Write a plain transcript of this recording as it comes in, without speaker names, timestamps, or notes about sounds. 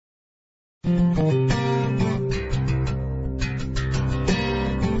So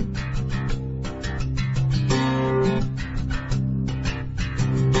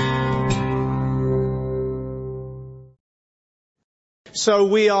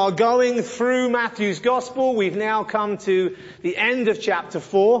we are going through Matthew's Gospel. We've now come to the end of chapter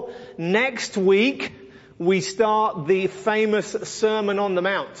 4. Next week, we start the famous Sermon on the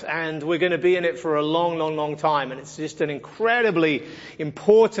Mount, and we're going to be in it for a long time. And it's just an incredibly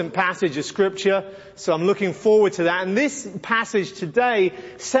important passage of Scripture. So I'm looking forward to that. And this passage today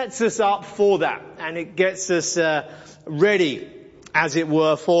sets us up for that, and it gets us ready, as it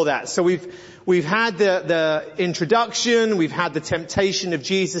were, for that. So We've had the introduction, we've had the temptation of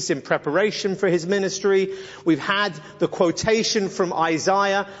Jesus in preparation for his ministry, we've had the quotation from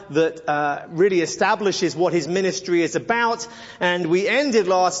Isaiah that really establishes what his ministry is about, and we ended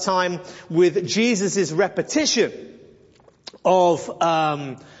last time with Jesus' repetition of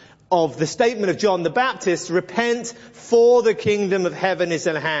the statement of John the Baptist, repent, for the kingdom of heaven is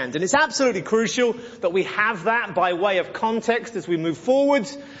at hand. And it's absolutely crucial that we have that by way of context as we move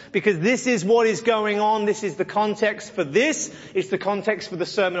forwards, because this is what is going on. This is the context for this. It's the context for the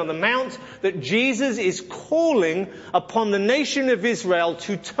Sermon on the Mount, that Jesus is calling upon the nation of Israel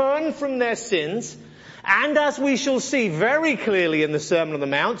to turn from their sins, and as we shall see very clearly in the Sermon on the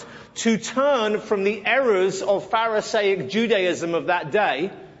Mount, to turn from the errors of Pharisaic Judaism of that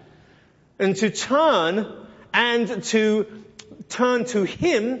day, and to turn to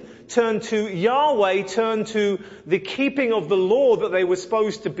Him, turn to Yahweh, turn to the keeping of the law that they were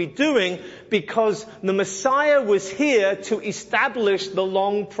supposed to be doing, because the Messiah was here to establish the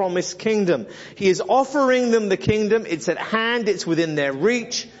long-promised kingdom. He is offering them the kingdom. It's at hand. It's within their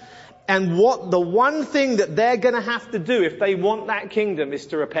reach. And the one thing that they're going to have to do if they want that kingdom is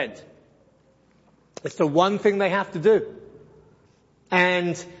to repent. It's the one thing they have to do.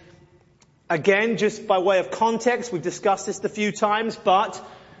 And again, just by way of context, we've discussed this a few times, but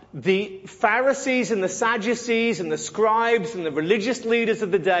the Pharisees and the Sadducees and the scribes and the religious leaders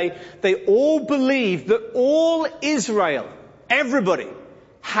of the day, they all believed that all Israel, everybody,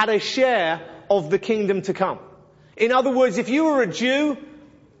 had a share of the kingdom to come. In other words, if you were a Jew,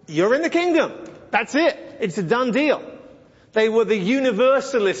 you're in the kingdom. That's it. It's a done deal. They were the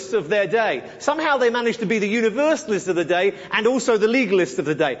universalists of their day. Somehow they managed to be the universalists of the day and also the legalists of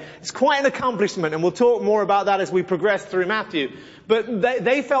the day. It's quite an accomplishment, and we'll talk more about that as we progress through Matthew. But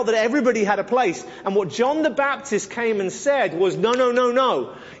they felt that everybody had a place. And what John the Baptist came and said was,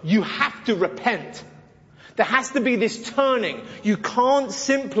 no. You have to repent. There has to be this turning. You can't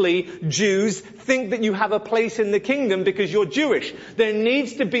simply, Jews, think that you have a place in the kingdom because you're Jewish. There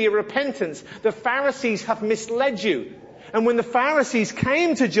needs to be a repentance. The Pharisees have misled you. And when the Pharisees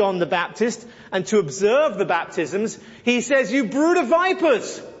came to John the Baptist and to observe the baptisms, he says, you brood of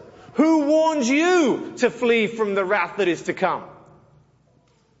vipers, who warned you to flee from the wrath that is to come?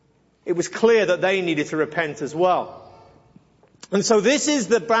 It was clear that they needed to repent as well. And so this is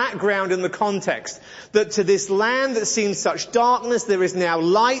the background and the context, that to this land that seems such darkness, there is now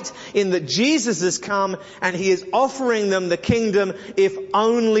light in that Jesus has come and he is offering them the kingdom if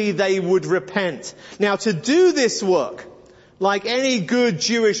only they would repent. Now, to do this work, like any good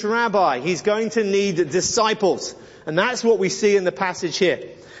Jewish rabbi, he's going to need disciples. And that's what we see in the passage here.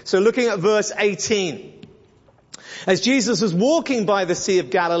 So looking at verse 18. As Jesus was walking by the Sea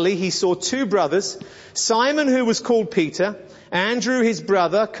of Galilee, he saw two brothers, Simon, who was called Peter, Andrew his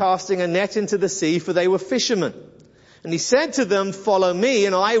brother, casting a net into the sea, for they were fishermen. And he said to them, follow me,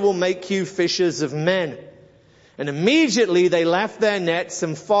 and I will make you fishers of men. And immediately they left their nets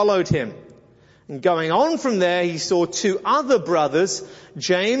and followed him. And going on from there, he saw two other brothers,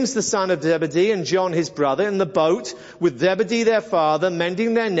 James the son of Zebedee and John his brother, in the boat with Zebedee their father,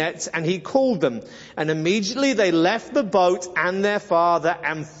 mending their nets, and he called them. And immediately they left the boat and their father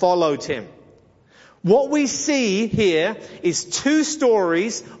and followed him. What we see here is two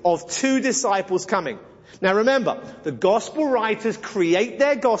stories of two disciples coming. Now remember, the gospel writers create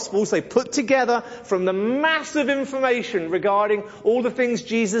their gospels. They put together from the massive information regarding all the things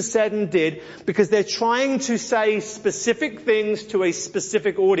Jesus said and did, because they're trying to say specific things to a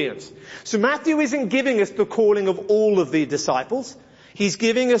specific audience. So Matthew isn't giving us the calling of all of the disciples. He's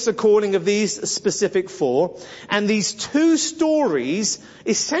giving us a calling of these specific four. And these two stories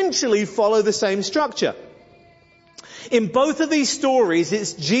essentially follow the same structure. In both of these stories,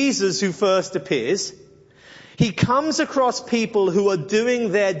 it's Jesus who first appears. He comes across people who are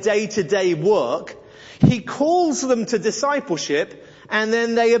doing their day-to-day work. He calls them to discipleship, and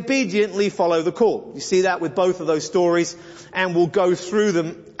then they obediently follow the call. You see that with both of those stories, and we'll go through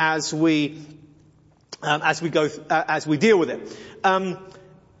them as we deal with it.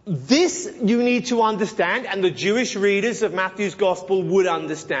 this you need to understand, and the Jewish readers of Matthew's Gospel would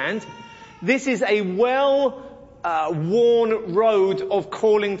understand. This is a well-worn road of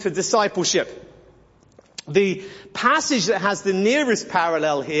calling to discipleship. The passage that has the nearest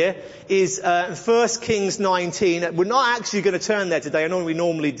parallel here is 1 Kings 19. We're not actually going to turn there today. I know we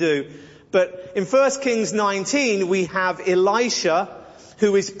normally do. But in 1 Kings 19, we have Elisha,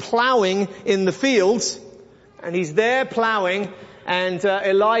 who is plowing in the fields. And he's there plowing, and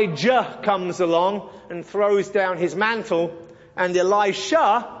Elijah comes along and throws down his mantle. And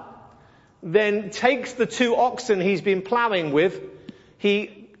Elisha then takes the 2 oxen he's been plowing with.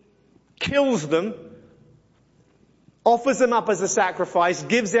 He kills them, offers them up as a sacrifice,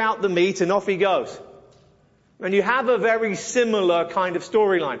 gives out the meat, and off he goes. And you have a very similar kind of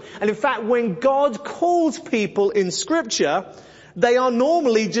storyline. And in fact, when God calls people in Scripture, they are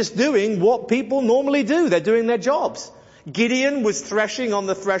normally just doing what people normally do. They're doing their jobs. Gideon was threshing on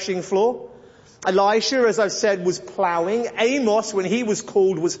the threshing floor. Elisha, as I've said, was plowing. Amos, when he was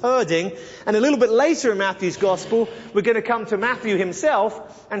called, was herding. And a little bit later in Matthew's Gospel, we're going to come to Matthew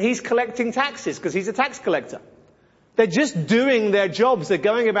himself, and he's collecting taxes because he's a tax collector. They're just doing their jobs. They're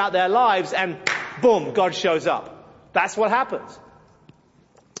going about their lives, and boom, God shows up. That's what happens.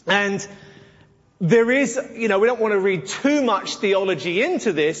 And there is, we don't want to read too much theology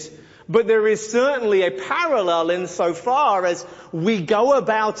into this, but there is certainly a parallel insofar as we go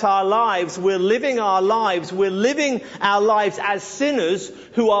about our lives, we're living our lives as sinners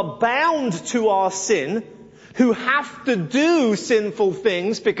who are bound to our sin, who have to do sinful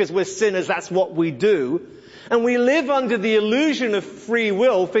things because we're sinners, that's what we do. And we live under the illusion of free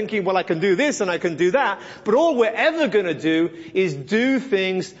will, thinking, well, I can do this and I can do that, but all we're ever going to do is do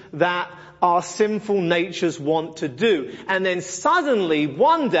things that our sinful natures want to do. And then suddenly,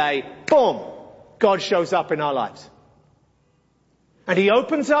 one day, boom, God shows up in our lives. And He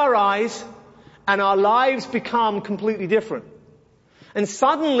opens our eyes, and our lives become completely different. And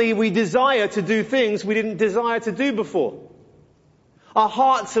suddenly we desire to do things we didn't desire to do before. Our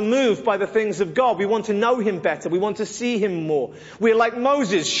hearts are moved by the things of God. We want to know Him better. We want to see Him more. We're like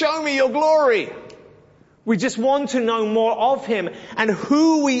Moses, show me your glory. We just want to know more of Him. And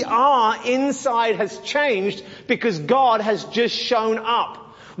who we are inside has changed because God has just shown up.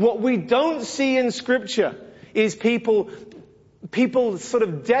 What we don't see in Scripture is people sort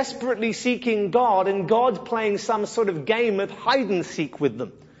of desperately seeking God and God playing some sort of game of hide and seek with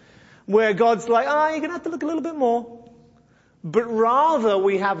them. Where God's like, you're going to have to look a little bit more. But rather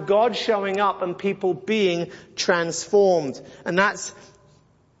we have God showing up and people being transformed. And that's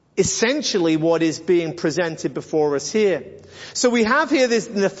essentially what is being presented before us here. So we have here this,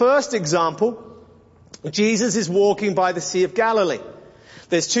 in the first example, Jesus is walking by the Sea of Galilee.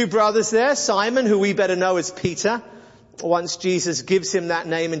 There's 2 brothers there, Simon, who we better know as Peter, once Jesus gives him that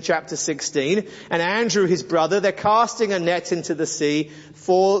name in chapter 16, and Andrew, his brother. They're casting a net into the sea,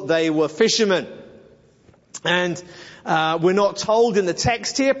 for they were fishermen. And we're not told in the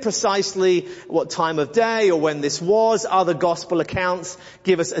text here precisely what time of day or when this was. Other gospel accounts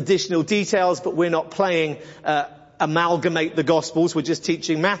give us additional details, but we're not playing amalgamate the gospels. We're just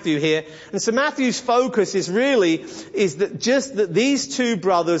teaching Matthew here. And so Matthew's focus is that these 2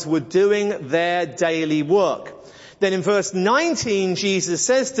 brothers were doing their daily work. Then in verse 19, Jesus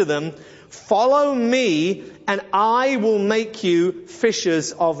says to them, "Follow me and I will make you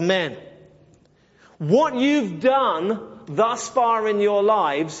fishers of men." What you've done thus far in your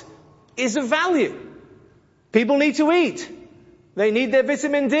lives is of value. People need to eat. They need their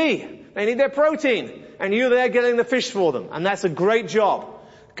vitamin D. They need their protein. And you're there getting the fish for them. And that's a great job.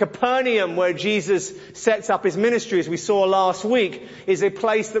 Capernaum, where Jesus sets up His ministry, as we saw last week, is a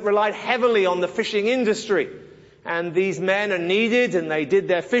place that relied heavily on the fishing industry. And these men are needed, and they did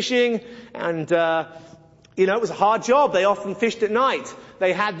their fishing, and it was a hard job. They often fished at night.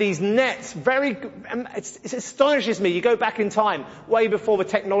 They had these nets. It astonishes me. You go back in time, way before the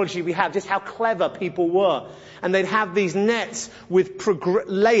technology we have, just how clever people were. And they'd have these nets with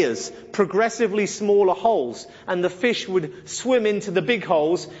layers, progressively smaller holes. And the fish would swim into the big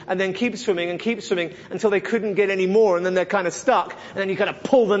holes and then keep swimming until they couldn't get any more. And then they're kind of stuck. And then you kind of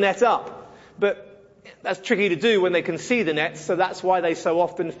pull the net up. But that's tricky to do when they can see the nets. So that's why they so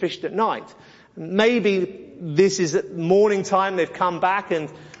often fished at night. Maybe this is at morning time, they've come back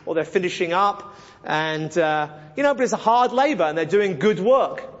or they're finishing up but it's a hard labor and they're doing good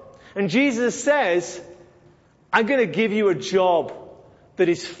work. And Jesus says, I'm going to give you a job that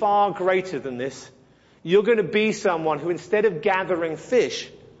is far greater than this. You're going to be someone who, instead of gathering fish,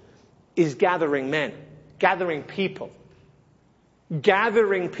 is gathering men, gathering people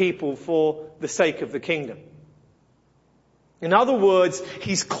for the sake of the kingdom. In other words,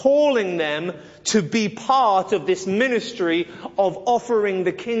 he's calling them to be part of this ministry of offering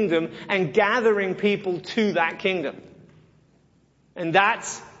the kingdom and gathering people to that kingdom. And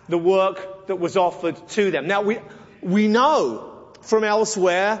that's the work that was offered to them. Now we know from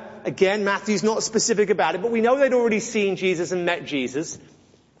elsewhere, again, Matthew's not specific about it, but we know they'd already seen Jesus and met Jesus.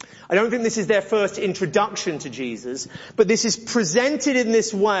 I don't think this is their first introduction to Jesus, but this is presented in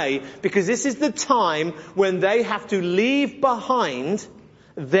this way because this is the time when they have to leave behind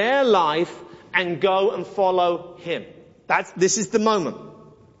their life and go and follow him. This is the moment.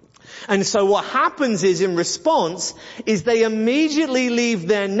 And so what happens is, in response, is they immediately leave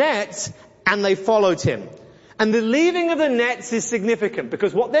their nets and they followed him. And the leaving of the nets is significant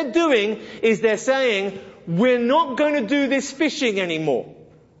because what they're doing is they're saying, we're not going to do this fishing anymore.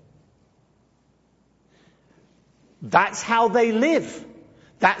 That's how they live.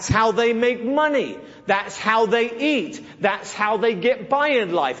 That's how they make money. That's how they eat. That's how they get by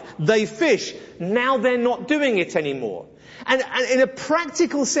in life. They fish. Now they're not doing it anymore. And in a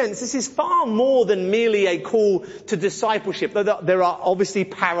practical sense, this is far more than merely a call to discipleship. There are obviously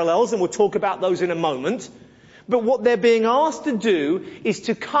parallels, and we'll talk about those in a moment. But what they're being asked to do is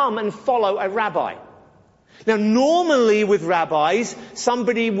to come and follow a rabbi. Now, normally with rabbis,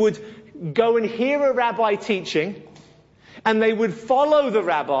 somebody would go and hear a rabbi teaching, and they would follow the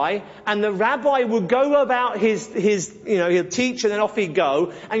rabbi, and the rabbi would go about his, he'll teach and then off he'd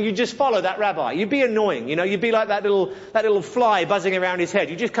go, and you just follow that rabbi. You'd be annoying, you'd be like that little fly buzzing around his head.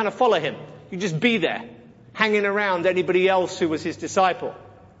 You just kind of follow him. You just be there, hanging around anybody else who was his disciple.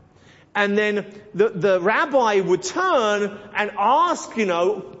 And then the rabbi would turn and ask,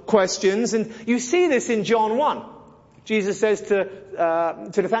 questions, and you see this in John 1. Jesus says to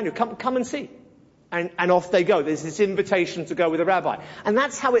Nathanael, come and see. And off they go. There's this invitation to go with a rabbi. And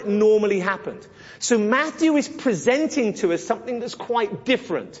that's how it normally happened. So Matthew is presenting to us something that's quite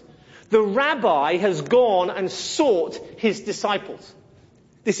different. The rabbi has gone and sought his disciples.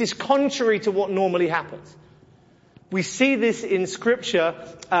 This is contrary to what normally happens. We see this in Scripture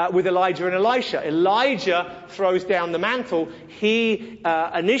with Elijah and Elisha. Elijah throws down the mantle. He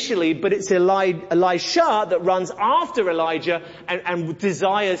initially, but it's Elisha that runs after Elijah and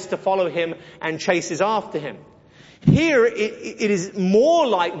desires to follow him and chases after him. Here it is more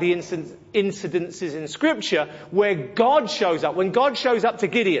like the incidences in Scripture where God shows up. When God shows up to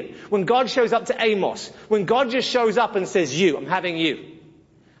Gideon, when God shows up to Amos, when God just shows up and says, I'm having you.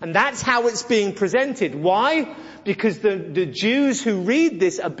 And that's how it's being presented. Why? Because the Jews who read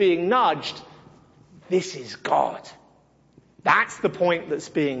this are being nudged. This is God. That's the point that's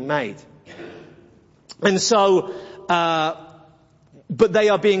being made. And so, but they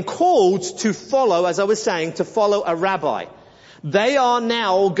are being called to follow, as I was saying, to follow a rabbi. They are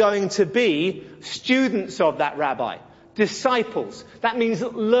now going to be students of that rabbi. Disciples. That means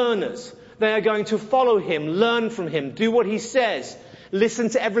learners. They are going to follow him, learn from him, do what he says. Listen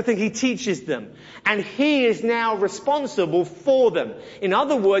to everything he teaches them. And he is now responsible for them. In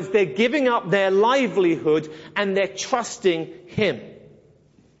other words, they're giving up their livelihood and they're trusting him.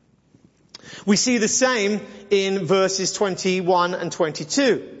 We see the same in verses 21 and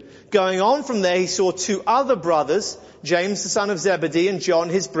 22. Going on from there, he saw two other brothers, James the son of Zebedee and John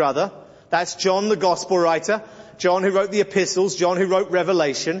his brother. That's John the gospel writer, John who wrote the epistles, John who wrote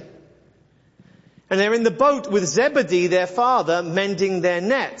Revelation. And they're in the boat with Zebedee, their father, mending their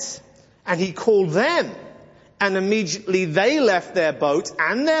nets. And he called them. And immediately they left their boat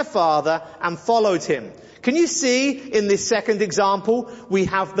and their father and followed him. Can you see in this second example, we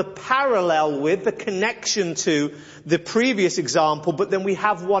have the parallel with, the connection to the previous example, but then we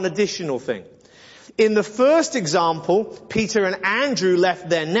have one additional thing. In the first example, Peter and Andrew left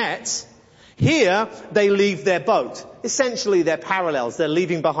their nets. Here, they leave their boat. Essentially, they're parallels. They're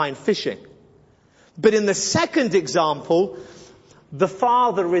leaving behind fishing. But in the second example, the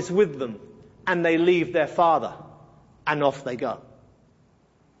father is with them and they leave their father and off they go.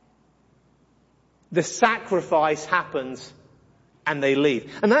 The sacrifice happens and they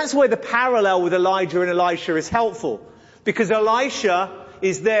leave. And that's where the parallel with Elijah and Elisha is helpful. Because Elisha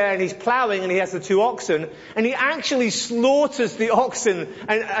is there and he's plowing and he has the two oxen and he actually slaughters the oxen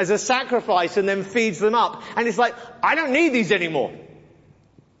as a sacrifice and then feeds them up. And it's like, I don't need these anymore.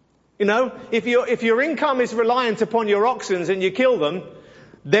 If your income is reliant upon your oxen and you kill them,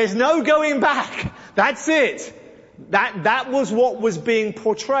 there's no going back. That's it. That was what was being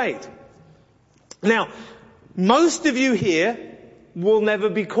portrayed. Now, most of you here will never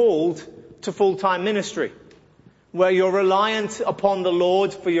be called to full-time ministry, where you're reliant upon the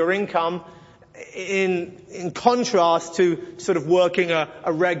Lord for your income in contrast to sort of working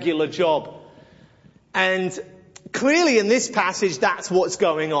a regular job. And clearly in this passage, that's what's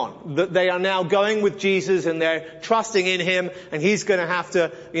going on. That they are now going with Jesus and they're trusting in him, and he's going to have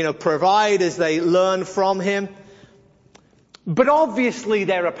to, provide as they learn from him. But obviously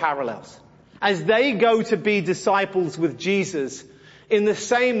there are parallels. As they go to be disciples with Jesus, in the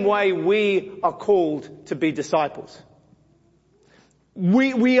same way we are called to be disciples.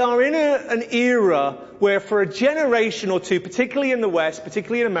 We are in an era where for a generation or two, particularly in the West,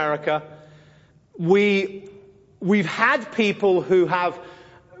 particularly in America, we've had people who have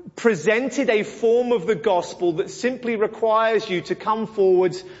presented a form of the gospel that simply requires you to come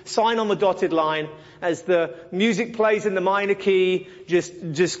forwards, sign on the dotted line, as the music plays in the minor key,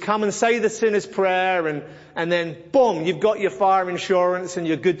 just come and say the sinner's prayer, and then boom, you've got your fire insurance and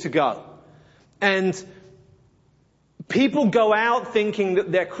you're good to go. And people go out thinking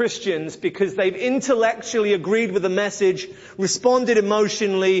that they're Christians because they've intellectually agreed with the message, responded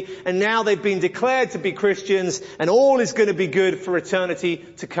emotionally, and now they've been declared to be Christians, and all is going to be good for eternity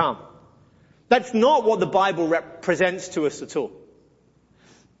to come. That's not what the Bible represents to us at all.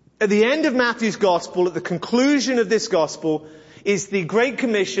 At the end of Matthew's gospel, at the conclusion of this gospel, is the Great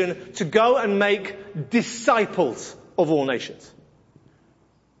Commission to go and make disciples of all nations.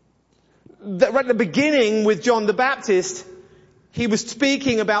 At the beginning with John the Baptist, he was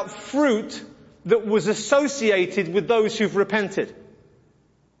speaking about fruit that was associated with those who've repented.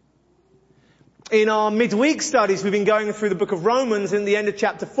 In our midweek studies, we've been going through the book of Romans in the end of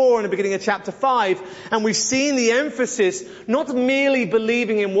chapter 4 and the beginning of chapter 5, and we've seen the emphasis not merely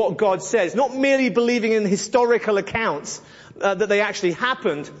believing in what God says, not merely believing in historical accounts that they actually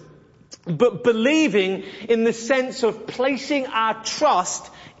happened, but believing in the sense of placing our trust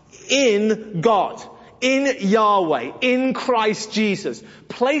in God, in Yahweh, in Christ Jesus,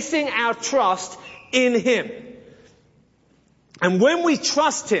 placing our trust in him. And when we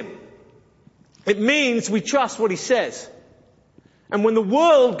trust him, it means we trust what he says. And when the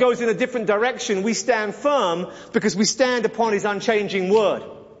world goes in a different direction, we stand firm because we stand upon his unchanging word.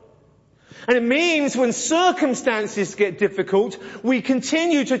 And it means when circumstances get difficult, we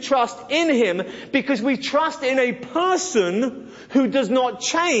continue to trust in him because we trust in a person who does not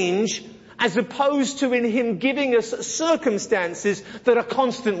change, as opposed to in him giving us circumstances that are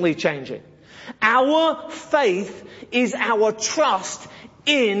constantly changing. Our faith is our trust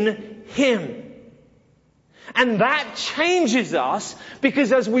in him. And that changes us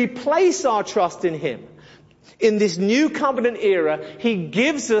because as we place our trust in him, in this new covenant era, he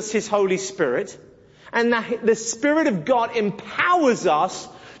gives us his Holy Spirit, and the Spirit of God empowers us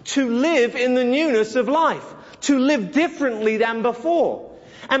to live in the newness of life, to live differently than before.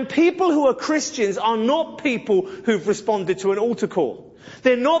 And people who are Christians are not people who've responded to an altar call.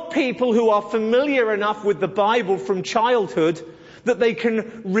 They're not people who are familiar enough with the Bible from childhood that they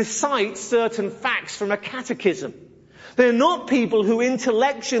can recite certain facts from a catechism. They're not people who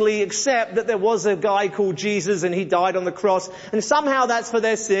intellectually accept that there was a guy called Jesus and he died on the cross, and somehow that's for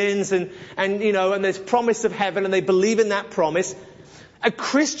their sins, and there's promise of heaven and they believe in that promise. A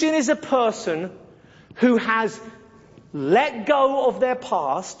Christian is a person who has let go of their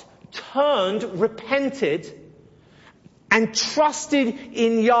past, turned, repented, and trusted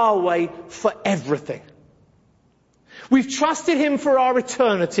in Yahweh for everything. We've trusted him for our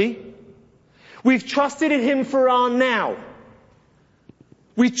eternity. We've trusted in him for our now.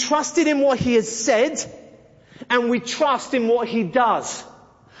 We trusted in what he has said, and we trust in what he does.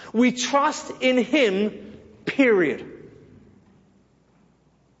 We trust in him, period.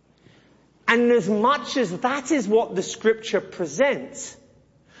 And as much as that is what the scripture presents,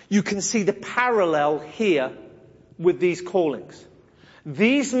 you can see the parallel here with these callings.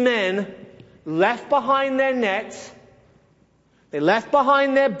 These men left behind their nets, they left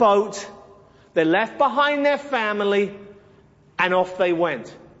behind their boat, they left behind their family, and off they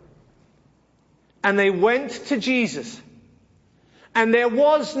went. And they went to Jesus. And there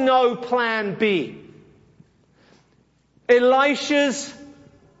was no plan B. Elisha's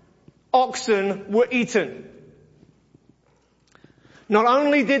oxen were eaten. Not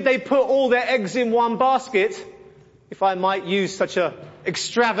only did they put all their eggs in one basket, if I might use such an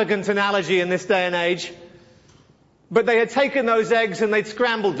extravagant analogy in this day and age, but they had taken those eggs and they'd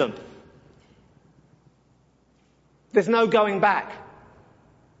scrambled them. There's no going back.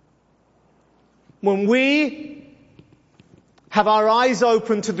 When we have our eyes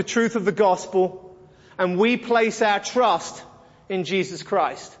open to the truth of the gospel and we place our trust in Jesus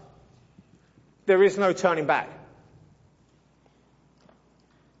Christ, there is no turning back.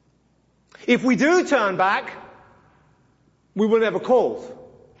 If we do turn back, we were never called.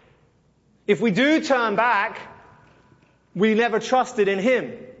 If we do turn back, we never trusted in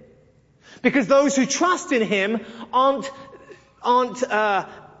him. Because those who trust in him don't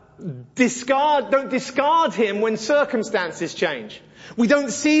discard him when circumstances change. We don't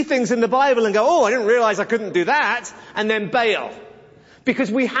see things in the Bible and go, oh, I didn't realize I couldn't do that, and then bail.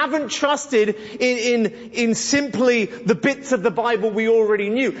 Because we haven't trusted in simply the bits of the Bible we already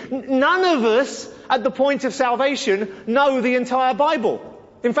knew. None of us at the point of salvation know the entire Bible.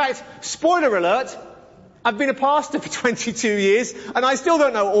 In fact, spoiler alert, I've been a pastor for 22 years and I still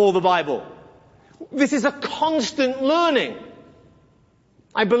don't know all the Bible. This is a constant learning.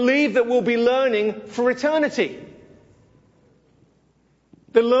 I believe that we'll be learning for eternity.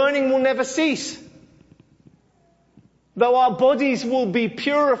 The learning will never cease. Though our bodies will be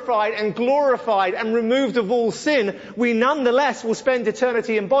purified and glorified and removed of all sin, we nonetheless will spend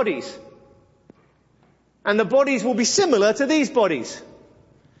eternity in bodies. And the bodies will be similar to these bodies.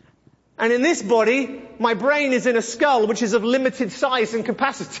 And in this body, my brain is in a skull which is of limited size and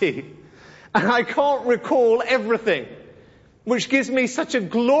capacity. And I can't recall everything, which gives me such a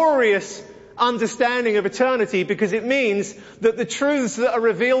glorious understanding of eternity, because it means that the truths that are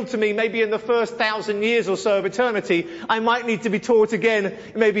revealed to me maybe in the first 1,000 years or so of eternity, I might need to be taught again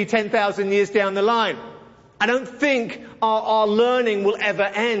maybe 10,000 years down the line. I don't think our learning will ever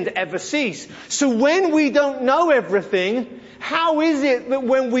end, ever cease. So when we don't know everything, how is it that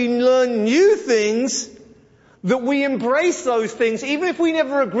when we learn new things, that we embrace those things, even if we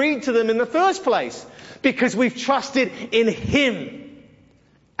never agreed to them in the first place? Because we've trusted in him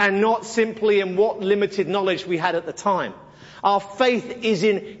and not simply in what limited knowledge we had at the time. Our faith is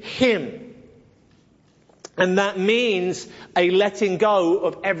in him. And that means a letting go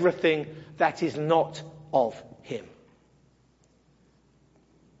of everything that is not of him.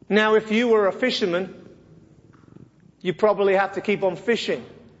 Now, if you were a fisherman, you probably have to keep on fishing.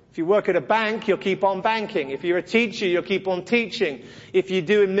 If you work at a bank, you'll keep on banking. If you're a teacher, you'll keep on teaching. If you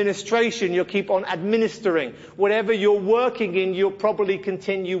do administration, you'll keep on administering. Whatever you're working in, you'll probably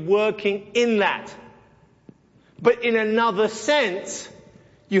continue working in that. But in another sense,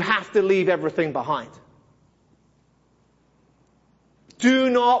 you have to leave everything behind. Do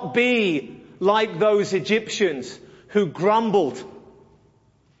not be like those Egyptians who grumbled.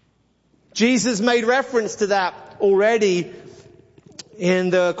 Jesus made reference to that already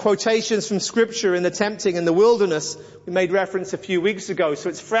in the quotations from Scripture in the tempting in the wilderness. We made reference a few weeks ago, so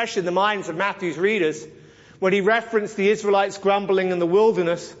it's fresh in the minds of Matthew's readers when he referenced the Israelites grumbling in the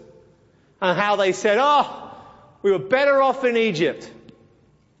wilderness and how they said, oh, we were better off in Egypt.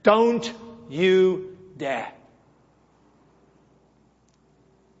 Don't you dare.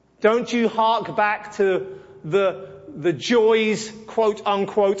 Don't you hark back to the joys, quote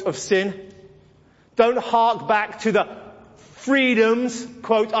unquote, of sin. Don't hark back to the freedoms,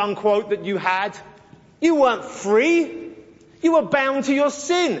 quote unquote, that you had. You weren't free. You were bound to your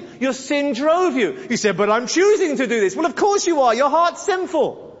sin. Your sin drove you. You said, but I'm choosing to do this. Well, of course you are. Your heart's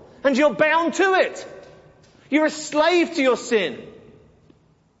sinful. And you're bound to it. You're a slave to your sin.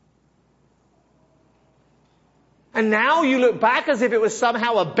 And now you look back as if it was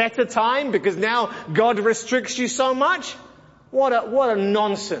somehow a better time because now God restricts you so much? What a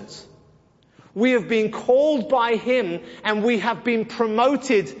nonsense. We have been called by him and we have been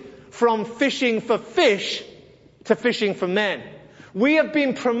promoted from fishing for fish to fishing for men. We have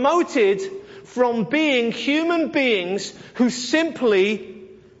been promoted from being human beings who simply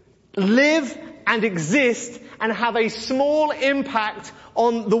live and exist and have a small impact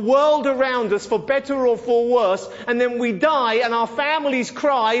on the world around us for better or for worse, and then we die and our families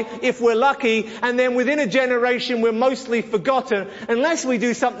cry if we're lucky, and then within a generation we're mostly forgotten unless we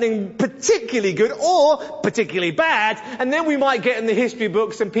do something particularly good or particularly bad, and then we might get in the history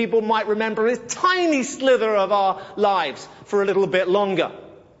books and people might remember a tiny slither of our lives for a little bit longer.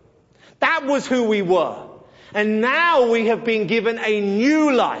 That was who we were. And now we have been given a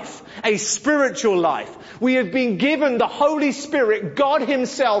new life, a spiritual life. We have been given the Holy Spirit, God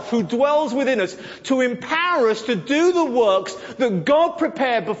himself, who dwells within us to empower us to do the works that God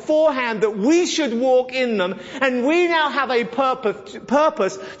prepared beforehand that we should walk in them. And we now have a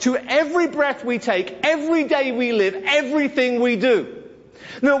purpose to every breath we take, every day we live, everything we do.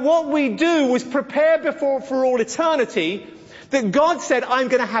 Now what we do was prepare for all eternity. That God said, I'm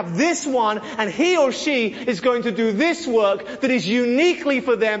going to have this one and he or she is going to do this work that is uniquely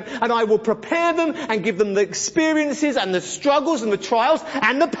for them, and I will prepare them and give them the experiences and the struggles and the trials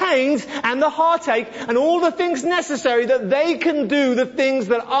and the pains and the heartache and all the things necessary that they can do the things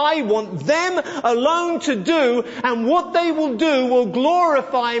that I want them alone to do, and what they will do will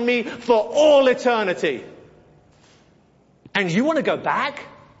glorify me for all eternity. And you want to go back?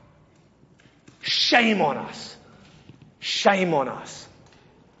 Shame on us. Shame on us.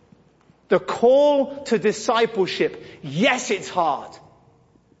 The call to discipleship, yes, it's hard.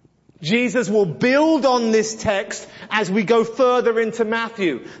 Jesus will build on this text as we go further into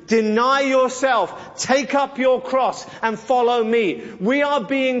Matthew. Deny yourself, take up your cross and follow me. We are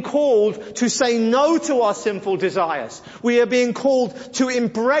being called to say no to our sinful desires. We are being called to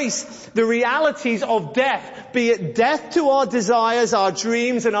embrace the realities of death, be it death to our desires, our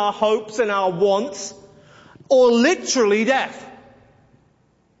dreams and our hopes and our wants, or literally death.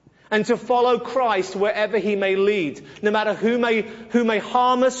 And to follow Christ wherever he may lead, no matter who may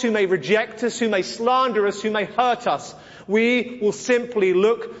harm us, who may reject us, who may slander us, who may hurt us. We will simply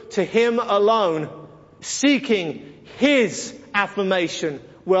look to him alone, seeking his affirmation.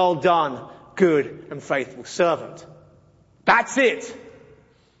 Well done, good and faithful servant. That's it.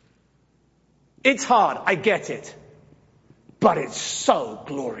 It's hard, I get it. But it's so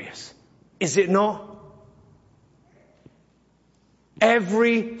glorious. Is it not?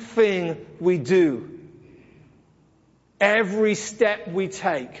 Everything we do, every step we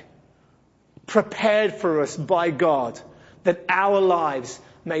take, prepared for us by God, that our lives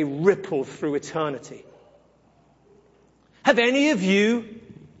may ripple through eternity. Have any of you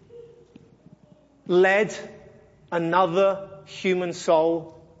led another human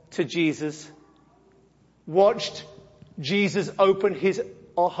soul to Jesus? Watched Jesus open his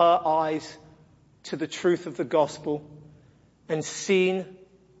or her eyes to the truth of the gospel? And seen,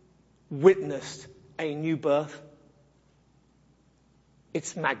 witnessed a new birth?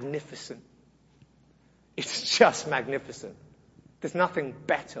 It's magnificent. It's just magnificent. There's nothing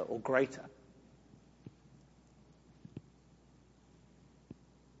better or greater.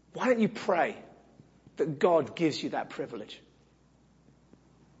 Why don't you pray that God gives you that privilege?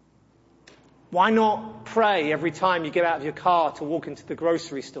 Why not pray every time you get out of your car to walk into the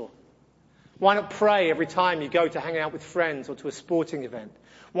grocery store? Why not pray every time you go to hang out with friends or to a sporting event?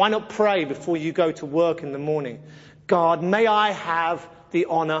 Why not pray before you go to work in the morning? God, may I have the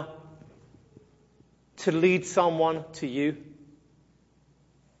honor to lead someone to you?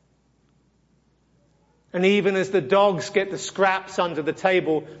 And even as the dogs get the scraps under the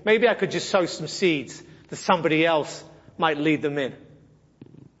table, maybe I could just sow some seeds that somebody else might lead them in.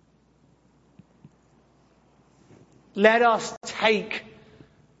 Let us take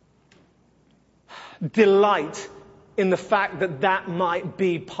delight in the fact that that might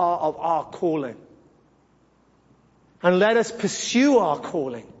be part of our calling. And let us pursue our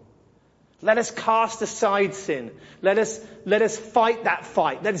calling. Let us cast aside sin. Let us fight that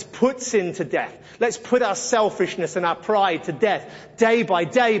fight. Let us put sin to death. Let's put our selfishness and our pride to death day by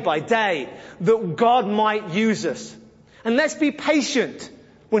day by day, that God might use us. And let's be patient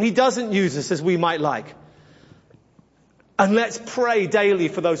when he doesn't use us as we might like. And let's pray daily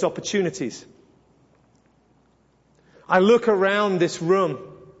for those opportunities. I look around this room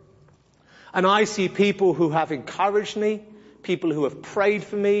and I see people who have encouraged me, people who have prayed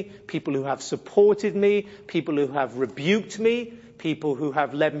for me, people who have supported me, people who have rebuked me, people who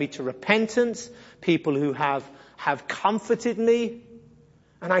have led me to repentance, people who have comforted me.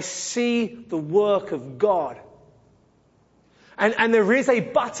 And I see the work of God. And there is a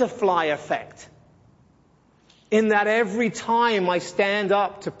butterfly effect in that every time I stand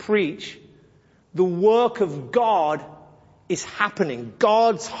up to preach, the work of God is happening.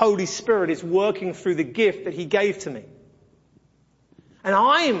 God's Holy Spirit is working through the gift that he gave to me. And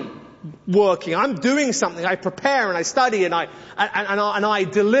I'm working, I'm doing something, I prepare and I study and I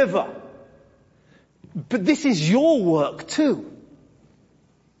deliver. But this is your work too.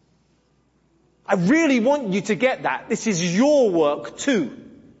 I really want you to get that. This is your work too.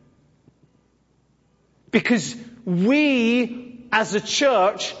 Because we as a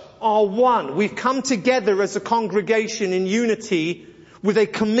church are one. We've come together as a congregation in unity with a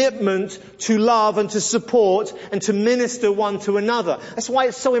commitment to love and to support and to minister one to another. That's why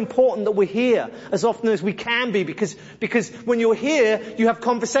it's so important that we're here as often as we can be, because when you're here, you have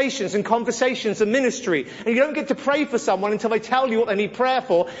conversations, and conversations are ministry. And you don't get to pray for someone until they tell you what they need prayer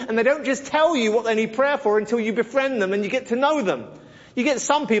for, and they don't just tell you what they need prayer for until you befriend them and you get to know them. You get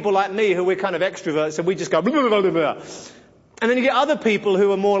some people like me who we're kind of extroverts and we just go blah, blah, blah, blah, blah. And then you get other people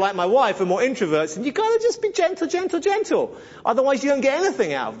who are more like my wife, who are more introverts, and you gotta just be gentle. Otherwise you don't get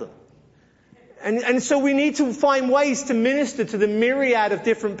anything out of them. And so we need to find ways to minister to the myriad of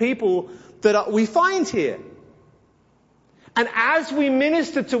different people that we find here. And as we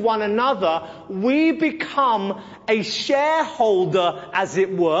minister to one another, we become a shareholder, as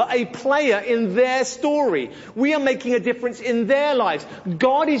it were, a player in their story. We are making a difference in their lives.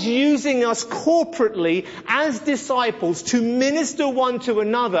 God is using us corporately as disciples to minister one to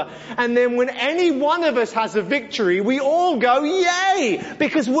another. And then when any one of us has a victory, we all go, yay!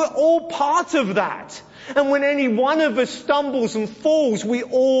 Because we're all part of that. And when any one of us stumbles and falls, we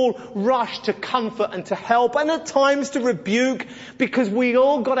all rush to comfort and to help, and at times to rebuke, because we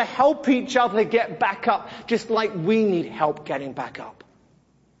all got to help each other get back up, just like we need help getting back up.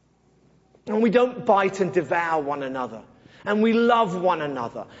 And we don't bite and devour one another. And we love one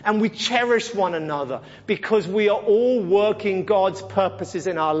another. And we cherish one another, because we are all working God's purposes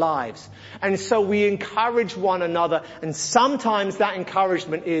in our lives. And so we encourage one another. And sometimes that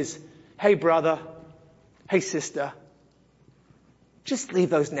encouragement is, hey brother, hey sister, just leave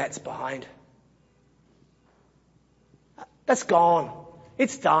those nets behind. That's gone.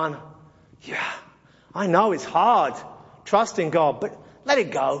 It's done. Yeah, I know it's hard trusting God, but let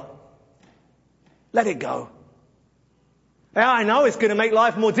it go. Let it go. Yeah, I know it's going to make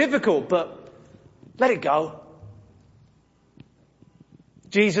life more difficult, but let it go.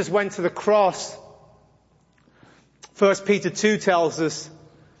 Jesus went to the cross. 1 Peter 2 tells us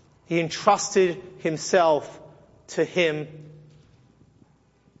he entrusted himself to him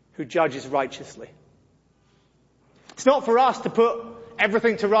who judges righteously. It's not for us to put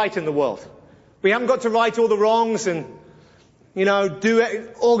everything to right in the world. We haven't got to right all the wrongs and,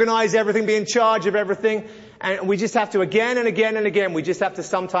 organize everything, be in charge of everything. And we just have to again and again and again, we just have to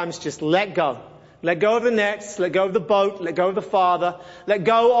sometimes just let go. Let go of the nets, let go of the boat, let go of the Father, let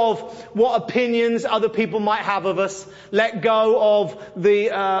go of what opinions other people might have of us, let go of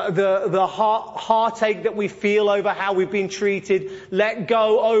the heartache that we feel over how we've been treated, let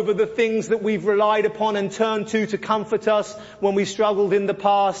go over the things that we've relied upon and turned to comfort us when we struggled in the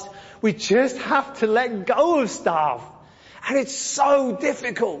past. We just have to let go of stuff. And it's so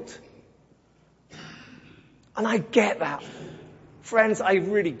difficult. And I get that. Friends, I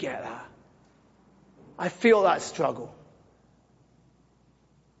really get that. I feel that struggle.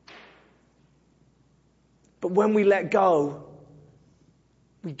 But when we let go,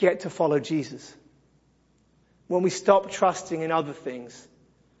 we get to follow Jesus. When we stop trusting in other things,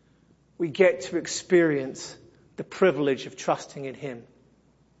 we get to experience the privilege of trusting in Him.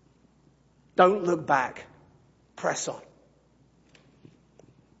 Don't look back. Press on.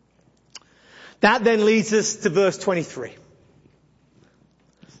 That then leads us to verse 23.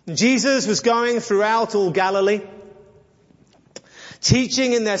 Jesus was going throughout all Galilee,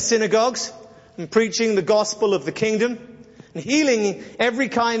 teaching in their synagogues and preaching the gospel of the kingdom and healing every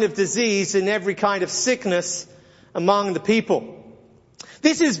kind of disease and every kind of sickness among the people.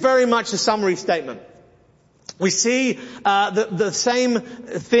 This is very much a summary statement. We see the same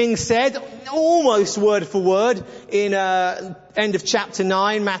thing said, almost word for word, in end of chapter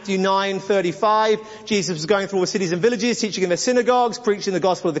 9, Matthew 9:35. Jesus was going through all the cities and villages, teaching in their synagogues, preaching the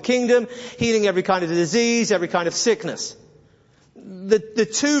gospel of the kingdom, healing every kind of disease, every kind of sickness. The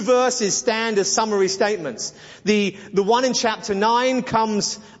two verses stand as summary statements. The one in chapter 9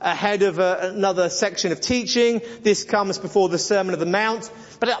 comes ahead of another section of teaching. This comes before the Sermon of the Mount.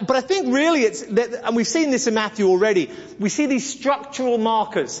 But I think really it's, and we've seen this in Matthew already, we see these structural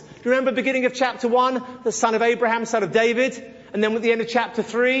markers. Do you remember beginning of chapter 1, the son of Abraham, son of David? And then at the end of chapter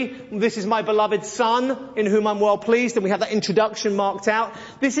 3, this is my beloved son in whom I'm well pleased. And we have that introduction marked out.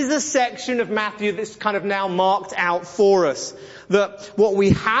 This is a section of Matthew that's kind of now marked out for us. That what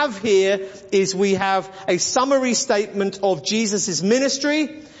we have here is we have a summary statement of Jesus'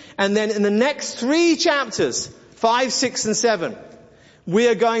 ministry. And then in the next 3 chapters, 5, 6 and 7, we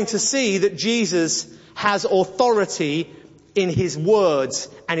are going to see that Jesus has authority in His words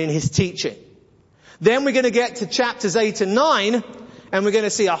and in His teaching. Then we're going to get to chapters 8 and 9, and we're going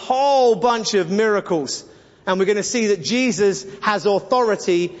to see a whole bunch of miracles. And we're going to see that Jesus has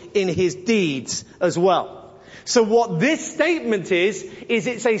authority in His deeds as well. So what this statement is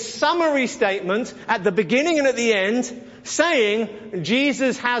it's a summary statement at the beginning and at the end, saying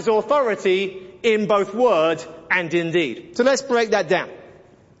Jesus has authority in both word and in deed. So let's break that down.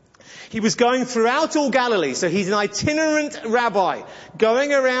 He was going throughout all Galilee, so he's an itinerant rabbi,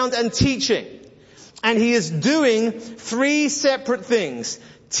 going around and teaching. And he is doing 3 separate things: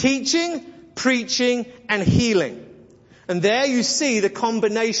 teaching, preaching, and healing. And there you see the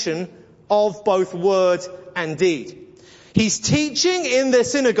combination of both word and deed. He's teaching in their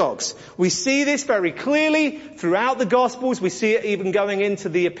synagogues. We see this very clearly throughout the Gospels. We see it even going into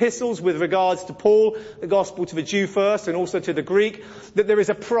the epistles with regards to Paul, the Gospel to the Jew first and also to the Greek, that there is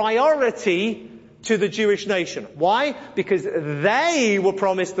a priority to the Jewish nation. Why? Because they were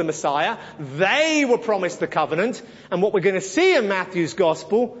promised the Messiah. They were promised the covenant. And what we're going to see in Matthew's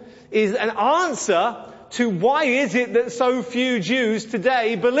gospel is an answer to why is it that so few Jews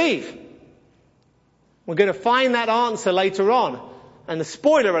today believe. We're going to find that answer later on. And the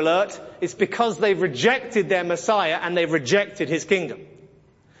spoiler alert, it's because they've rejected their Messiah and they've rejected his kingdom.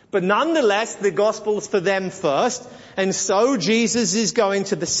 But nonetheless, the gospel's for them first. And so Jesus is going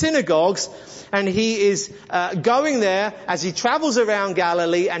to the synagogues, and he is going there as he travels around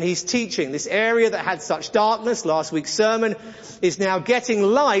Galilee, and he's teaching. This area that had such darkness, last week's sermon, is now getting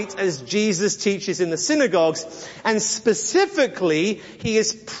light as Jesus teaches in the synagogues. And specifically, he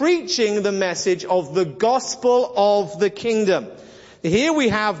is preaching the message of the gospel of the kingdom. Here we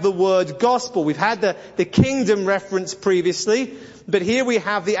have the word gospel. We've had the kingdom reference previously, but here we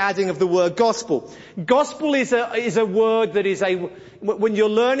have the adding of the word gospel. Gospel is a word that is when you're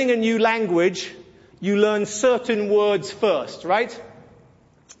learning a new language, you learn certain words first, right?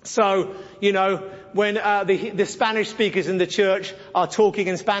 So, when the Spanish speakers in the church are talking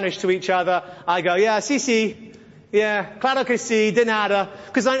in Spanish to each other, I go, yeah, sí. Yeah, claro que sí, de nada.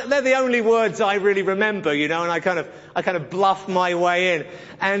 Because they're the only words I really remember, and I kind of bluff my way in.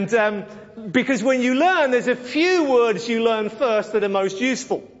 And, because when you learn, there's a few words you learn first that are most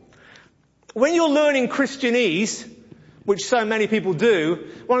useful. When you're learning Christianese, which so many people do,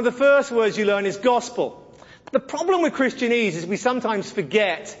 one of the first words you learn is gospel. The problem with Christianese is we sometimes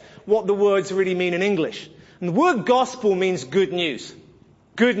forget what the words really mean in English. And the word gospel means good news.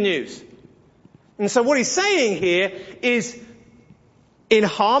 Good news. And so what he's saying here is in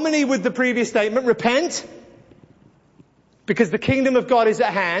harmony with the previous statement, repent, because the kingdom of God is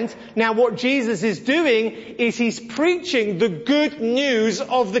at hand. Now what Jesus is doing is he's preaching the good news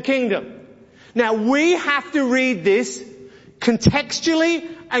of the kingdom. Now we have to read this contextually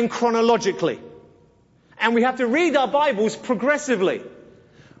and chronologically. And we have to read our Bibles progressively.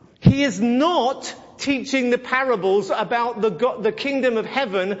 He is not teaching the parables about the kingdom of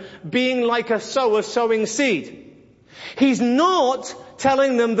heaven being like a sower sowing seed. He's not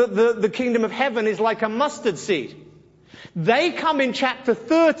telling them that the kingdom of heaven is like a mustard seed. They come in chapter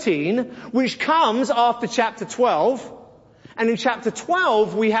 13, which comes after chapter 12. And in chapter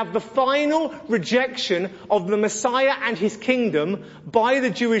 12, we have the final rejection of the Messiah and his kingdom by the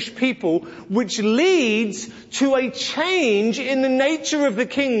Jewish people, which leads to a change in the nature of the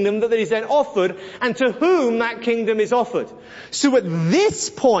kingdom that is then offered and to whom that kingdom is offered. So at this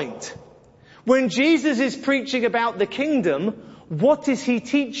point, when Jesus is preaching about the kingdom, what is he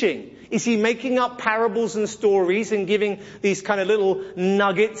teaching? Is he making up parables and stories and giving these kind of little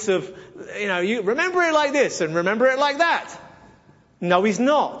nuggets of, you remember it like this and remember it like that? No, he's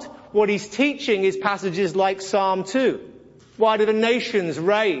not. What he's teaching is passages like Psalm 2. Why do the nations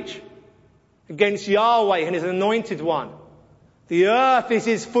rage against Yahweh and his anointed one? The earth is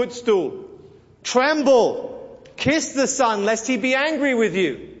his footstool. Tremble. Kiss the Son, lest he be angry with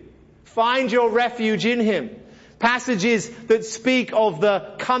you. Find your refuge in him. Passages that speak of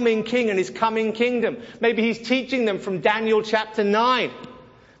the coming king and his coming kingdom. Maybe he's teaching them from Daniel chapter 9.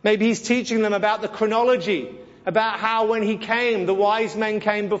 Maybe he's teaching them about the chronology, about how when he came, the wise men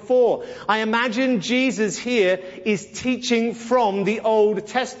came before. I imagine Jesus here is teaching from the Old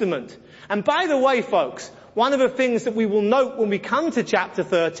Testament. And by the way, folks, one of the things that we will note when we come to chapter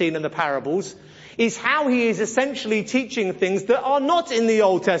 13 and the parables is how he is essentially teaching things that are not in the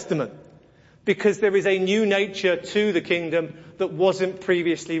Old Testament. Because there is a new nature to the kingdom that wasn't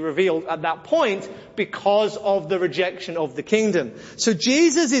previously revealed at that point because of the rejection of the kingdom. So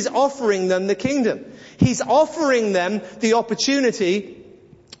Jesus is offering them the kingdom. He's offering them the opportunity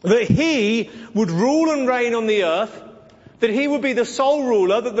that he would rule and reign on the earth, that he would be the sole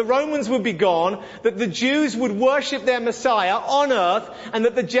ruler, that the Romans would be gone, that the Jews would worship their Messiah on earth, and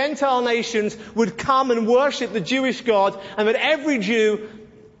that the Gentile nations would come and worship the Jewish God, and that every Jew,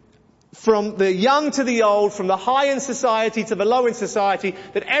 from the young to the old, from the high in society to the low in society,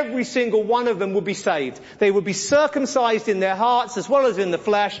 that every single one of them would be saved. They would be circumcised in their hearts as well as in the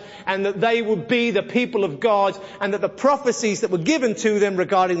flesh, and that they would be the people of God, and that the prophecies that were given to them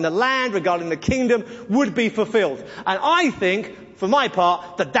regarding the land, regarding the kingdom, would be fulfilled. And I think, for my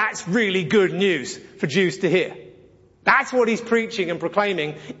part, that that's really good news for Jews to hear. That's what he's preaching and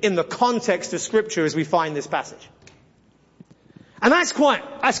proclaiming in the context of Scripture as we find this passage. And that's quite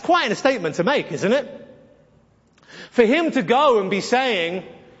a statement to make, isn't it? For him to go and be saying,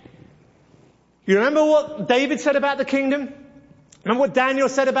 you remember what David said about the kingdom? Remember what Daniel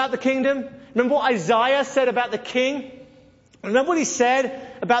said about the kingdom? Remember what Isaiah said about the king? Remember what he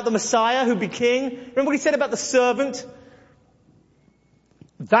said about the Messiah who'd be king? Remember what he said about the servant?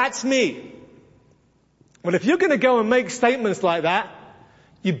 That's me. Well, if you're going to go and make statements like that,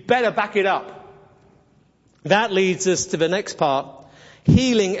 you better back it up. That leads us to the next part.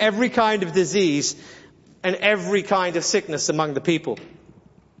 Healing every kind of disease and every kind of sickness among the people.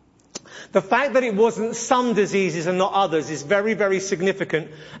 The fact that it wasn't some diseases and not others is very, very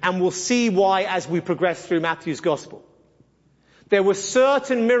significant, and we'll see why as we progress through Matthew's Gospel. There were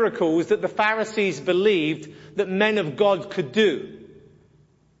certain miracles that the Pharisees believed that men of God could do.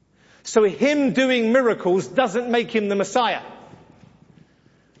 So him doing miracles doesn't make him the Messiah.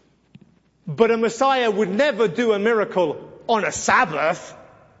 But a Messiah would never do a miracle on a Sabbath.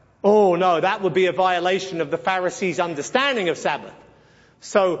 Oh no, that would be a violation of the Pharisees' understanding of Sabbath.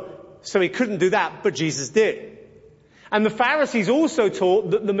 So he couldn't do that, but Jesus did. And the Pharisees also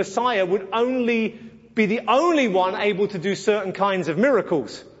taught that the Messiah would only be the only one able to do certain kinds of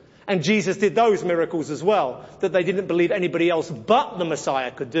miracles. And Jesus did those miracles as well, that they didn't believe anybody else but the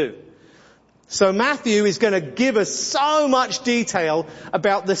Messiah could do. So Matthew is going to give us so much detail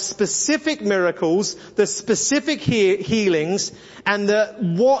about the specific miracles, the specific healings,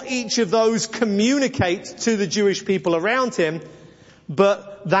 and what each of those communicate to the Jewish people around him.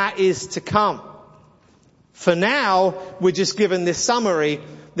 But that is to come. For now, we're just given this summary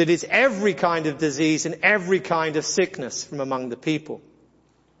that it's every kind of disease and every kind of sickness from among the people.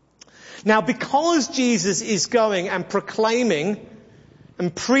 Now, because Jesus is going and proclaiming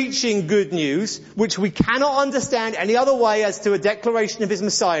and preaching good news, which we cannot understand any other way as to a declaration of his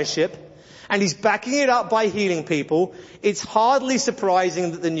messiahship, and he's backing it up by healing people, it's hardly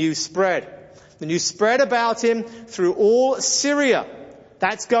surprising that the news spread. The news spread about him through all Syria.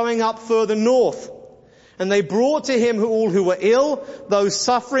 That's going up further north. And they brought to him all who were ill, those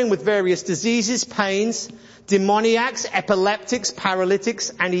suffering with various diseases, pains, demoniacs, epileptics,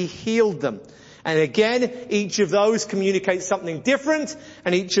 paralytics, and he healed them. And again, each of those communicates something different,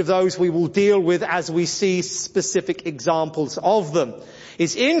 and each of those we will deal with as we see specific examples of them.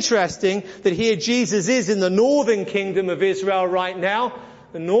 It's interesting that here Jesus is in the northern kingdom of Israel right now,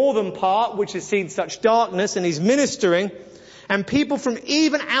 the northern part, which has seen such darkness, and he's ministering, and people from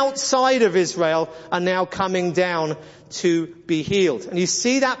even outside of Israel are now coming down to be healed. And you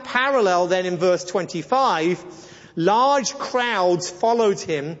see that parallel then in verse 25. Large crowds followed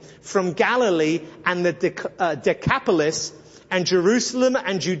him from Galilee and the Decapolis and Jerusalem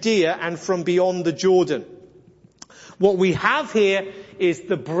and Judea and from beyond the Jordan. What we have here is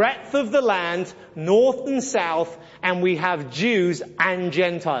the breadth of the land, north and south, and we have Jews and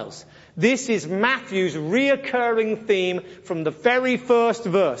Gentiles. This is Matthew's reoccurring theme from the very first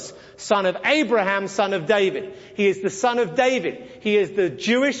verse. Son of Abraham, son of David. He is the son of David. He is the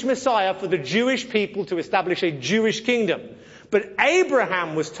Jewish Messiah for the Jewish people to establish a Jewish kingdom. But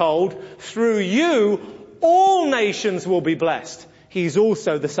Abraham was told, through you, all nations will be blessed. He's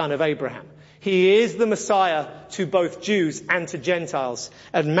also the son of Abraham. He is the Messiah to both Jews and to Gentiles.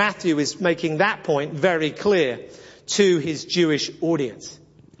 And Matthew is making that point very clear to his Jewish audience.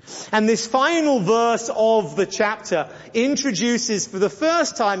 And this final verse of the chapter introduces for the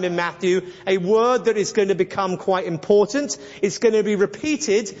first time in Matthew a word that is going to become quite important. It's going to be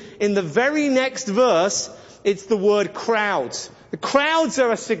repeated in the very next verse. It's the word crowds. The crowds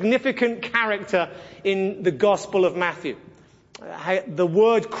are a significant character in the Gospel of Matthew. The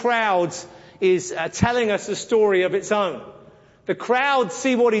word crowds is telling us a story of its own. The crowds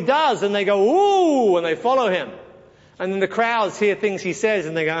see what he does and they go, ooh, and they follow him. And then the crowds hear things he says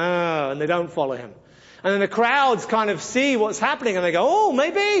and they go, oh, and they don't follow him. And then the crowds kind of see what's happening and they go, oh,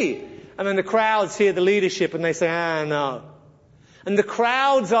 maybe. And then the crowds hear the leadership and they say, no. And the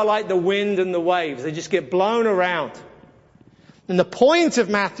crowds are like the wind and the waves. They just get blown around. And the point of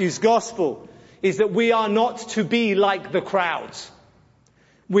Matthew's gospel is that we are not to be like the crowds.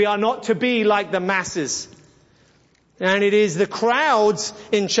 We are not to be like the masses. And it is the crowds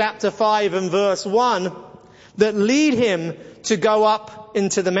in chapter 5 and verse 1 that lead him to go up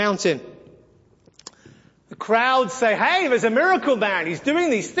into the mountain. The crowds say, hey, there's a miracle man. He's doing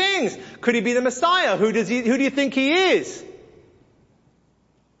these things. Could he be the Messiah? Who do you think he is?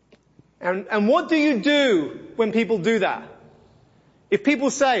 And what do you do when people do that? If people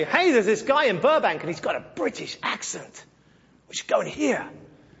say, hey, there's this guy in Burbank and he's got a British accent. We should go and hear.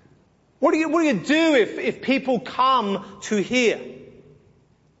 What do you do if people come to hear?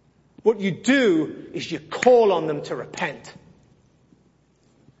 What you do is you call on them to repent.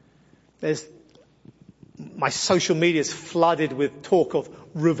 My social media is flooded with talk of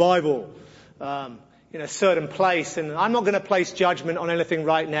revival in a certain place, and I'm not going to place judgment on anything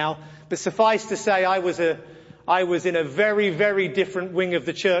right now, but suffice to say I was in a very, very different wing of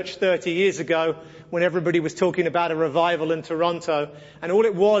the church 30 years ago when everybody was talking about a revival in Toronto, and all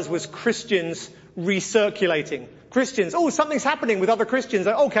it was Christians recirculating. Christians, oh, something's happening with other Christians.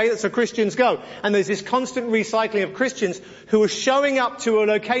 Okay, so Christians go. And there's this constant recycling of Christians who are showing up to a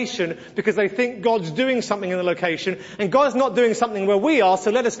location because they think God's doing something in the location, and God's not doing something where we are,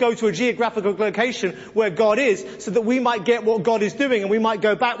 so let us go to a geographical location where God is so that we might get what God is doing and we might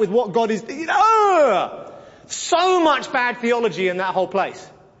go back with what God is doing. So much bad theology in that whole place.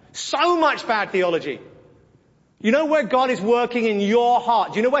 So much bad theology. You know where God is working in your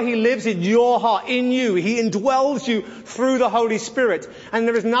heart? Do you know where He lives in your heart, in you? He indwells you through the Holy Spirit. And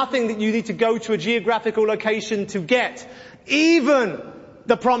there is nothing that you need to go to a geographical location to get. Even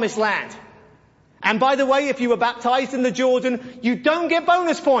the promised land. And by the way, if you were baptized in the Jordan, you don't get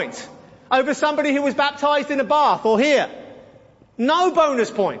bonus points over somebody who was baptized in a bath or here. No bonus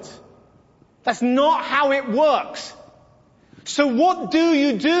points. That's not how it works. So what do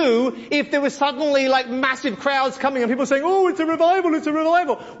you do if there was suddenly like massive crowds coming and people saying, oh, it's a revival, it's a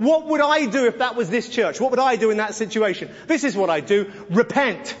revival. What would I do if that was this church? What would I do in that situation? This is what I do.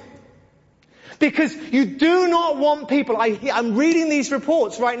 Repent. Because you do not want people, I'm reading these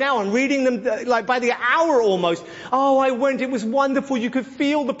reports right now, I'm reading them like by the hour almost. Oh, I went, it was wonderful, you could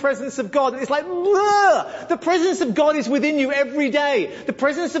feel the presence of God. It's like, bleh! The presence of God is within you every day. The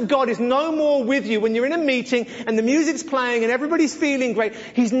presence of God is no more with you when you're in a meeting and the music's playing and everybody's feeling great.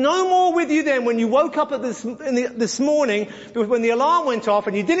 He's no more with you then when you woke up this morning when the alarm went off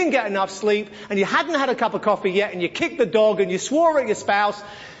and you didn't get enough sleep and you hadn't had a cup of coffee yet and you kicked the dog and you swore at your spouse.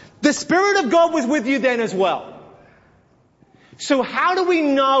 The Spirit of God was with you then as well. So how do we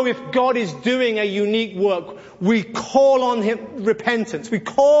know if God is doing a unique work? We call on Him repentance. We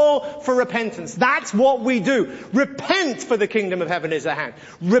call for repentance. That's what we do. Repent, for the kingdom of heaven is at hand.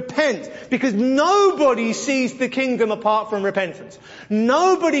 Repent. Because nobody sees the kingdom apart from repentance.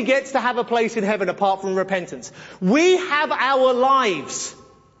 Nobody gets to have a place in heaven apart from repentance. We have our lives.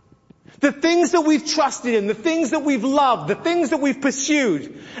 The things that we've trusted in, the things that we've loved, the things that we've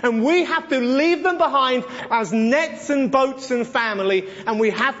pursued. And we have to leave them behind as nets and boats and family, and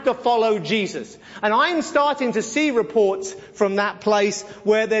we have to follow Jesus. And I'm starting to see reports from that place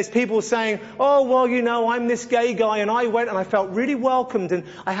where there's people saying, oh, well, you know, I'm this gay guy and I went and I felt really welcomed and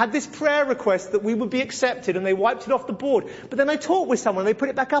I had this prayer request that we would be accepted and they wiped it off the board. But then I talked with someone and they put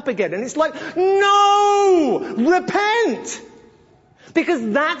it back up again. And it's like, no! Repent!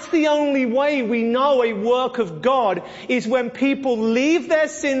 Because that's the only way we know a work of God is when people leave their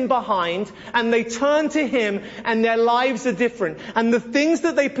sin behind and they turn to Him and their lives are different. And the things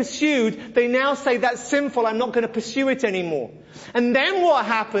that they pursued, they now say, that's sinful, I'm not going to pursue it anymore. And then what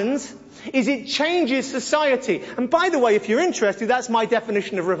happens is it changes society. And by the way, if you're interested, that's my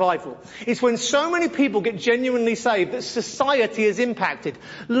definition of revival. It's when so many people get genuinely saved that society is impacted.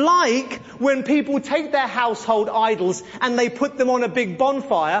 Like when people take their household idols and they put them on a big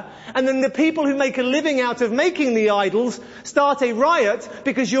bonfire, and then the people who make a living out of making the idols start a riot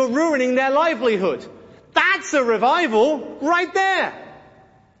because you're ruining their livelihood. That's a revival right there.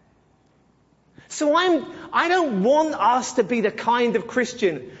 So I don't want us to be the kind of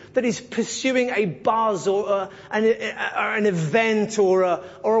Christian that is pursuing a buzz or an event or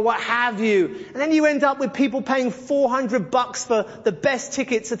what have you. And then you end up with people paying $400 for the best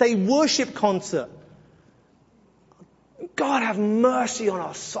tickets at a worship concert. God have mercy on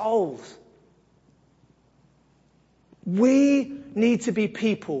our souls. We need to be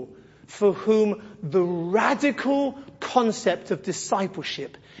people for whom the radical concept of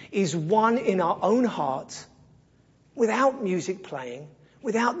discipleship is one in our own hearts, without music playing,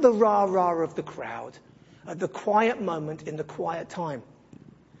 without the rah-rah of the crowd, at the quiet moment in the quiet time.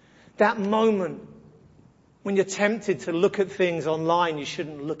 That moment when you're tempted to look at things online you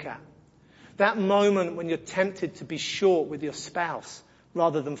shouldn't look at. That moment when you're tempted to be short with your spouse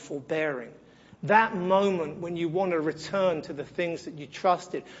rather than forbearing. That moment when you want to return to the things that you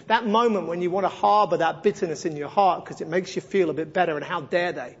trusted. That moment when you want to harbor that bitterness in your heart because it makes you feel a bit better, and how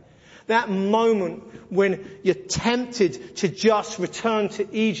dare they. That moment when you're tempted to just return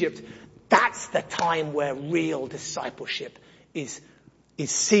to Egypt. That's the time where real discipleship is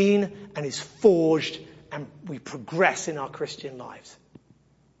seen and is forged, and we progress in our Christian lives.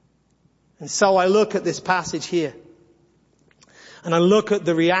 And so I look at this passage here. And I look at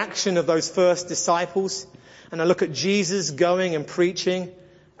the reaction of those first disciples, and I look at Jesus going and preaching,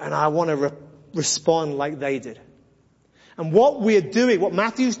 and I want to respond like they did. And what we're doing, what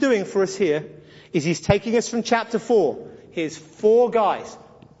Matthew's doing for us here, is he's taking us from chapter 4. Here's 4 guys,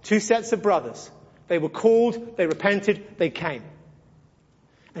 2 sets of brothers. They were called, they repented, they came.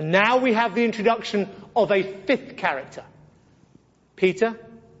 And now we have the introduction of a 5th character. Peter,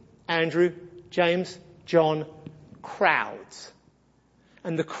 Andrew, James, John, crowds.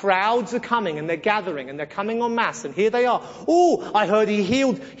 And the crowds are coming and they're gathering and they're coming en masse, and here they are. Oh, I heard he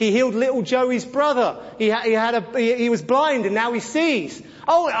healed little Joey's brother. He was blind and now he sees.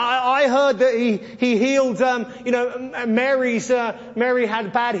 Oh, I heard that he healed, Mary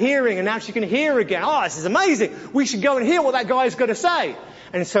had bad hearing and now she can hear again. Oh, this is amazing. We should go and hear what that guy's got to say.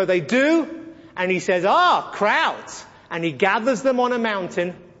 And so they do, and he says, crowds. And he gathers them on a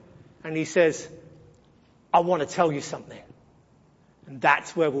mountain and he says, I want to tell you something. And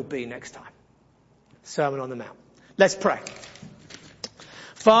that's where we'll be next time. Sermon on the Mount. Let's pray.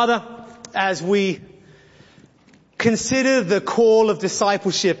 Father, as we consider the call of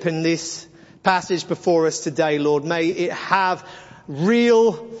discipleship in this passage before us today, Lord, may it have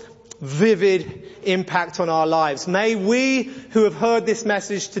real, vivid impact on our lives. May we who have heard this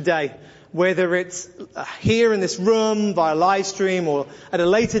message today, whether it's here in this room, via live stream, or at a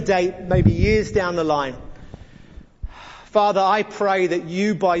later date, maybe years down the line, Father, I pray that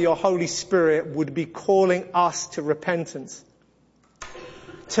you, by your Holy Spirit, would be calling us to repentance,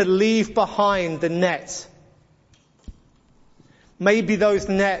 to leave behind the nets. Maybe those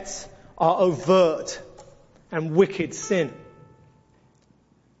nets are overt and wicked sin,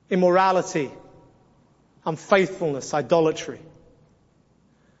 immorality, unfaithfulness, idolatry.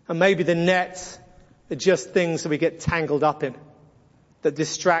 And maybe the nets are just things that we get tangled up in, that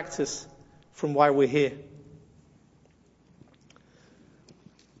distract us from why we're here.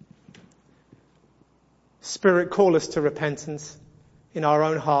 Spirit, call us to repentance in our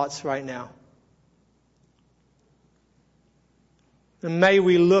own hearts right now. And may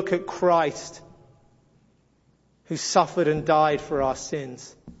we look at Christ, who suffered and died for our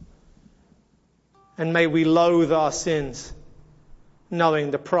sins. And may we loathe our sins,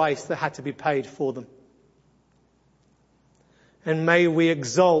 knowing the price that had to be paid for them. And may we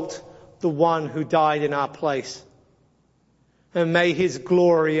exalt the one who died in our place. And may his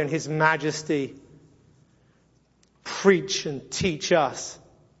glory and his majesty preach and teach us,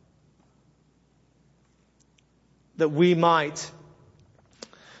 that we might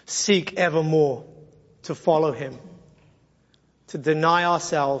seek evermore to follow him, to deny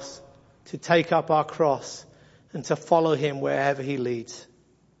ourselves, to take up our cross, and to follow him wherever he leads.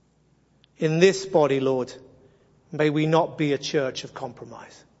 In this body, Lord, may we not be a church of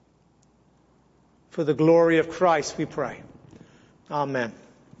compromise. For the glory of Christ we pray. Amen.